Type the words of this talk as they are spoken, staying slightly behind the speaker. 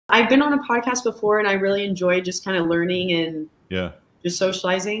I've been on a podcast before, and I really enjoy just kind of learning and just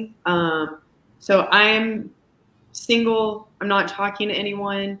socializing. So I'm single. I'm not talking to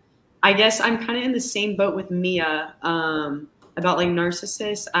anyone. I guess I'm kind of in the same boat with Mia about like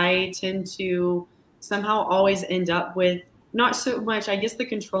narcissists. I tend to somehow always end up with not so much, I guess, the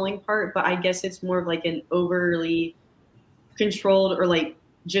controlling part, but I guess it's more of like an overly controlled or like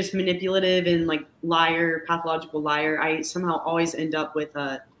just manipulative and like liar, pathological liar. I somehow always end up with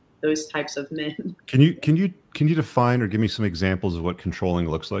those types of men. Can you define or give me some examples of what controlling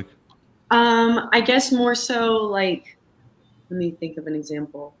looks like? I guess more so like, let me think of an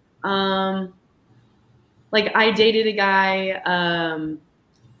example. Like I dated a guy,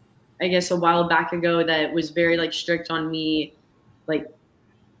 I guess a while back ago that was very like strict on me, like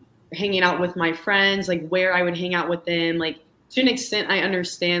hanging out with my friends, like where I would hang out with them. Like to an extent, I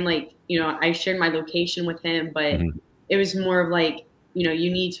understand, like, you know, I shared my location with him, but it was more of like, you know,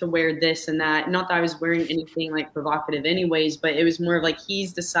 you need to wear this and that. Not that I was wearing anything like provocative anyways, but it was more of like,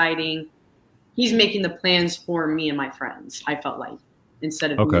 he's deciding, he's making the plans for me and my friends, I felt like,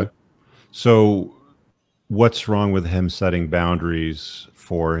 instead of me. So what's wrong with him setting boundaries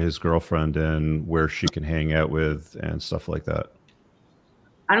for his girlfriend and where she can hang out with and stuff like that?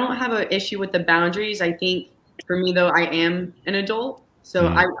 I don't have an issue with the boundaries. I think for me, though, I am an adult. So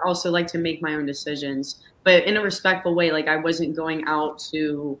I also like to make my own decisions, but in a respectful way. Like I wasn't going out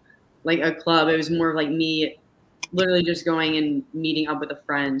to like a club. It was more of like me literally just going and meeting up with a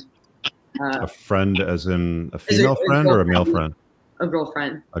friend. A friend as in a female friend or a male friend? A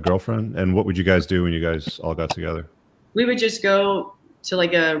girlfriend. A girlfriend? And what would you guys do when you guys all got together? We would just go to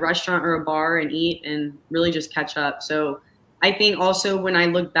like a restaurant or a bar and eat and really just catch up. So I think also when I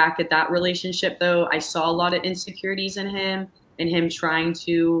look back at that relationship, though, I saw a lot of insecurities in him and him trying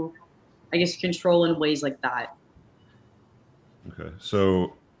to, I guess, control in ways like that. Okay.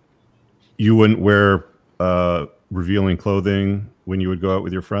 So you wouldn't wear revealing clothing when you would go out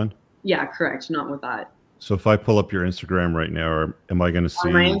with your friend? Yeah, correct. Not with that. So if I pull up your Instagram right now, or am I going to see?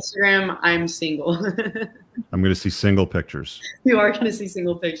 On my Instagram, I'm single. I'm going to see single pictures. You are going to see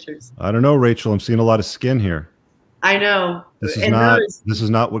single pictures. I don't know, Rachel. I'm seeing a lot of skin here. I know. This is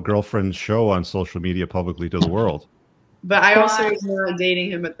not what girlfriends show on social media publicly to the world. But I also was not dating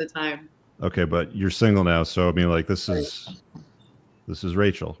him at the time. Okay, but you're single now, so I mean, like this is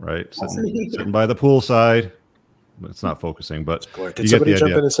Rachel, right? Sitting by the poolside. It's not focusing, but did somebody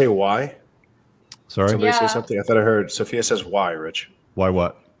jump in and say why? Sorry? Somebody say something? I thought I heard Sophia says why, Rich. Why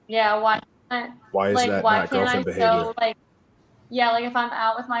what? Yeah, why? Why is that not girlfriend behavior? So, like, yeah, like if I'm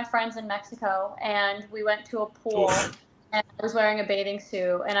out with my friends in Mexico and we went to a pool and I was wearing a bathing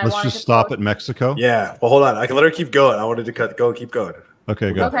suit and I wanted to just stop at Mexico? Yeah. Well, hold on. I can let her keep going. I wanted to keep going.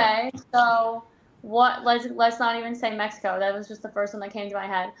 Okay, go. Okay, so what? Let's not even say Mexico. That was just the first one that came to my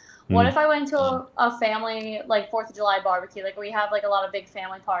head. What if I went to a family, like 4th of July barbecue? Like we have like a lot of big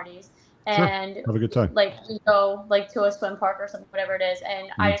family parties. And have a good time. Like we go like to a swim park or something, whatever it is. And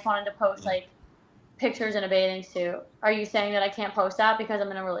I just wanted to post like pictures in a bathing suit. Are you saying that I can't post that because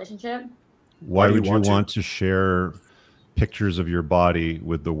I'm in a relationship? Why would you want to share pictures of your body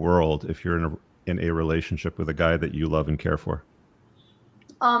with the world if you're in a relationship with a guy that you love and care for?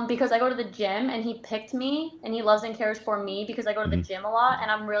 Because I go to the gym and he picked me and he loves and cares for me because I go to the gym a lot and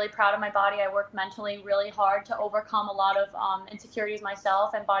I'm really proud of my body. I work mentally really hard to overcome a lot of insecurities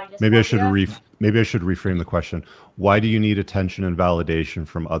myself and body dysmorphia. Maybe I should reframe the question. Why do you need attention and validation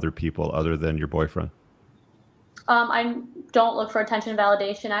from other people other than your boyfriend? I don't look for attention and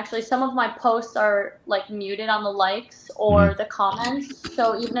validation. Actually, some of my posts are like muted on the likes or the comments.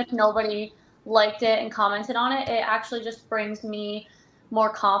 So even if nobody liked it and commented on it, it actually just brings me more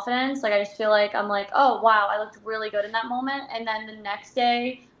confidence. Like I just feel like I'm like, oh wow, I looked really good in that moment. And then the next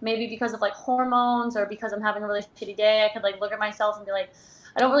day, maybe because of like hormones or because I'm having a really shitty day, I could like look at myself and be like,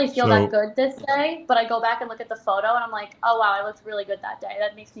 I don't really feel that good this day. But I go back and look at the photo and I'm like, oh wow, I looked really good that day.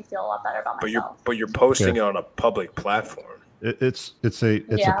 That makes me feel a lot better about myself. But you're posting it on a public platform. It's a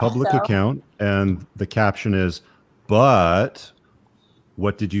public account, and the caption is, but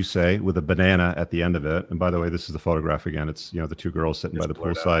what did you say, with a banana at the end of it? And by the way, this is the photograph again. It's, the two girls sitting by the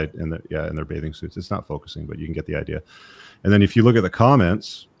poolside in their bathing suits. It's not focusing, but you can get the idea. And then if you look at the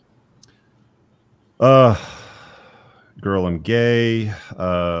comments, girl, I'm gay,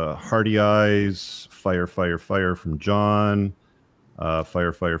 hearty eyes, fire, fire, fire from John,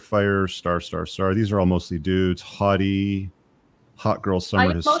 fire, fire, fire, star, star, star. These are all mostly dudes. Hottie, hot girl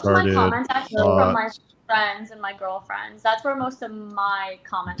summer has started. Most of my comments actually from my friends and my girlfriends. That's where most of my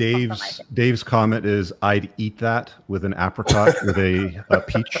comments come from. Dave's comment is, I'd eat that with an apricot with a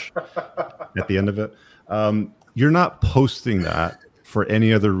peach at the end of it. You're not posting that for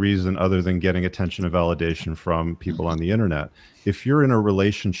any other reason other than getting attention and validation from people on the internet. If you're in a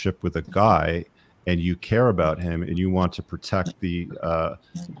relationship with a guy and you care about him and you want to protect the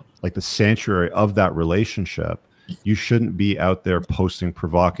like the sanctuary of that relationship, you shouldn't be out there posting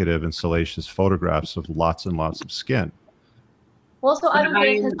provocative and salacious photographs of lots and lots of skin. Well, so I don't get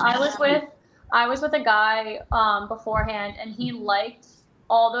it, because I was with a guy beforehand, and he liked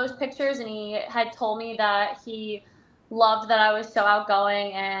all those pictures, and he had told me that he loved that I was so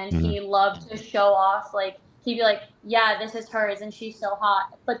outgoing, and he loved to show off. Like, he'd be like, yeah, this is hers and she's so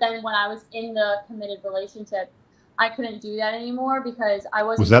hot. But then when I was in the committed relationship, I couldn't do that anymore because I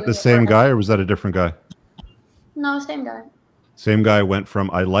wasn't. Was that the same guy or was that a different guy? No, same guy. Same guy went from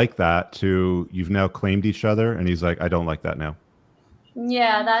I like that to you've now claimed each other, and he's like, I don't like that now.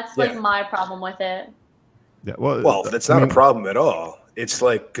 Yeah, that's like my problem with it. Yeah, well, that's not a problem at all. It's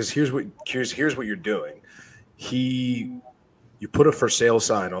like, because here's what you're doing. You put a for sale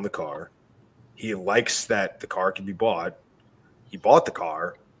sign on the car. He likes that the car can be bought. He bought the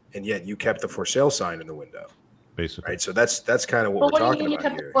car, and yet you kept the for sale sign in the window. Basically, right. So that's kind of what we're talking about here. What do you mean you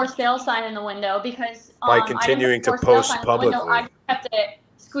kept the for sale sign in the window? Because by continuing to post publicly, I kept it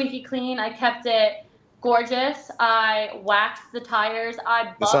squeaky clean. I kept it gorgeous. I waxed the tires.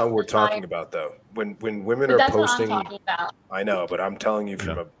 That's not what we're talking about, though. When women are posting, what I'm talking about. I know, but I'm telling you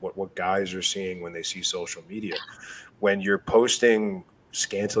from what guys are seeing when they see social media. When you're posting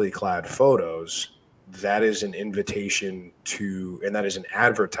scantily clad photos, that is an invitation to, and that is an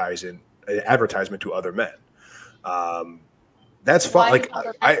advertisement to other men. That's fine. Like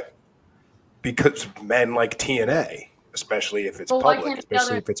because men like TNA, especially if it's public,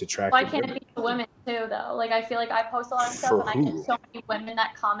 especially if it's attractive. Why can't it be the women too, though? Like, I feel like I post a lot of stuff, and I get so many women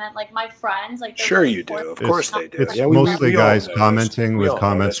that comment. Like, my friends, like, sure you do. Of course they do. It's mostly guys commenting with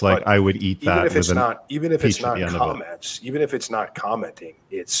comments like, "I would eat that." Even if it's not comments, even if it's not commenting,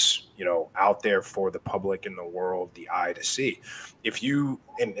 it's out there for the public and the world, the eye to see. If you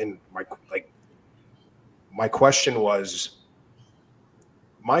and my question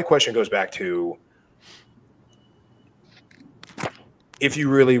goes back to, if you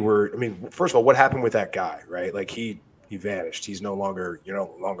really were, I mean, first of all, what happened with that guy, right? Like he vanished. He's no longer, you're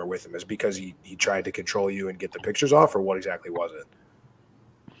no longer with him. Is it because he tried to control you and get the pictures off, or what exactly was it?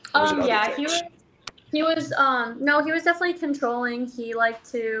 Yeah, he was no, he was definitely controlling. He liked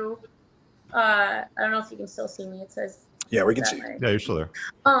to, I don't know if you can still see me. It says, yeah, we can see. Yeah, you're still there.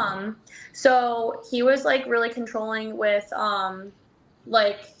 So he was like really controlling with,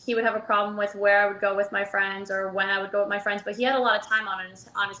 like, he would have a problem with where I would go with my friends or when I would go with my friends, but he had a lot of time on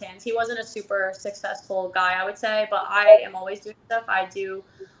his hands. He wasn't a super successful guy, I would say, but I am always doing stuff. I do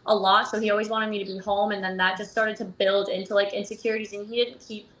a lot, so he always wanted me to be home, and then that just started to build into like insecurities, and he didn't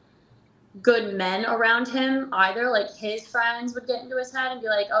keep good men around him either. Like, his friends would get into his head and be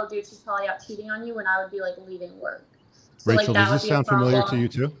like, oh, dude, she's probably out cheating on you, when I would be like leaving work. So, Rachel, like, does this sound familiar to you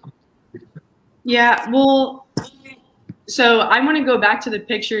too? Yeah, well, so I want to go back to the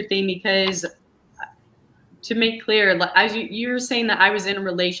picture thing, because to make clear, as you were saying that I was in a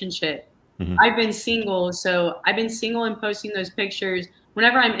relationship, I've been single. So I've been single and posting those pictures.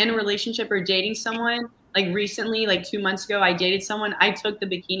 Whenever I'm in a relationship or dating someone, like recently, like 2 months ago, I dated someone, I took the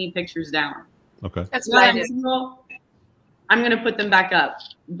bikini pictures down. Okay. That's what I did. I'm going to put them back up.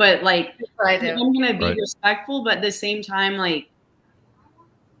 But like, I'm going to be respectful, but at the same time, like,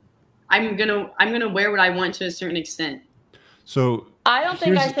 I'm gonna wear what I want to a certain extent. So I don't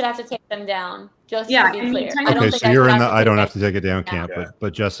think I should have to take them down. Just to be clear. Okay, so you're in the I don't have to take it down camp,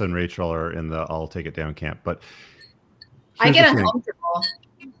 but Jess and Rachel are in the I'll take it down camp. But I get uncomfortable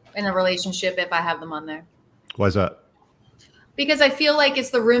in a relationship if I have them on there. Why is that? Because I feel like it's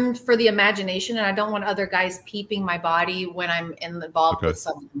the room for the imagination, and I don't want other guys peeping my body when I'm involved with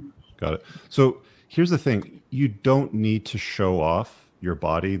someone. Got it. So here's the thing: you don't need to show off your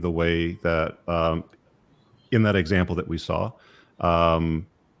body the way that in that example that we saw.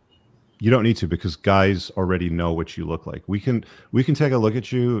 You don't need to, because guys already know what you look like. We can take a look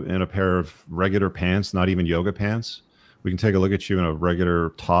at you in a pair of regular pants, not even yoga pants. We can take a look at you in a regular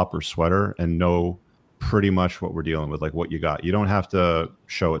top or sweater and know pretty much what we're dealing with, like what you got. You don't have to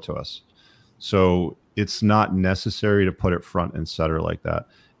show it to us. So it's not necessary to put it front and center like that.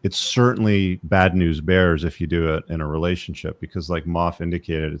 It's certainly bad news bears if you do it in a relationship, because like Moff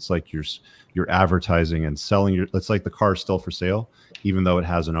indicated, it's like you're advertising and selling it's like the car's still for sale, even though it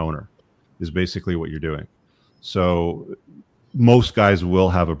has an owner, is basically what you're doing. So most guys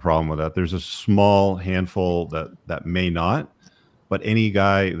will have a problem with that. There's a small handful that may not, but any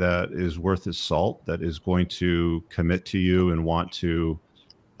guy that is worth his salt, that is going to commit to you and want to,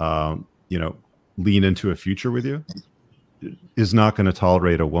 lean into a future with you, is not going to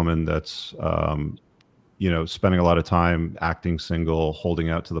tolerate a woman that's, you know, spending a lot of time acting single,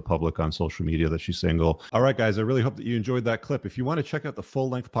 holding out to the public on social media that she's single. All right, guys, I really hope that you enjoyed that clip. If you want to check out the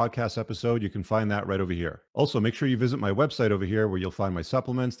full-length podcast episode, you can find that right over here. Also, make sure you visit my website over here where you'll find my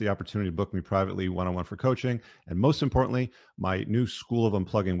supplements, the opportunity to book me privately one-on-one for coaching, and most importantly, my new School of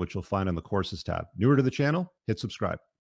Unplugging, which you'll find on the Courses tab. Newer to the channel, hit subscribe.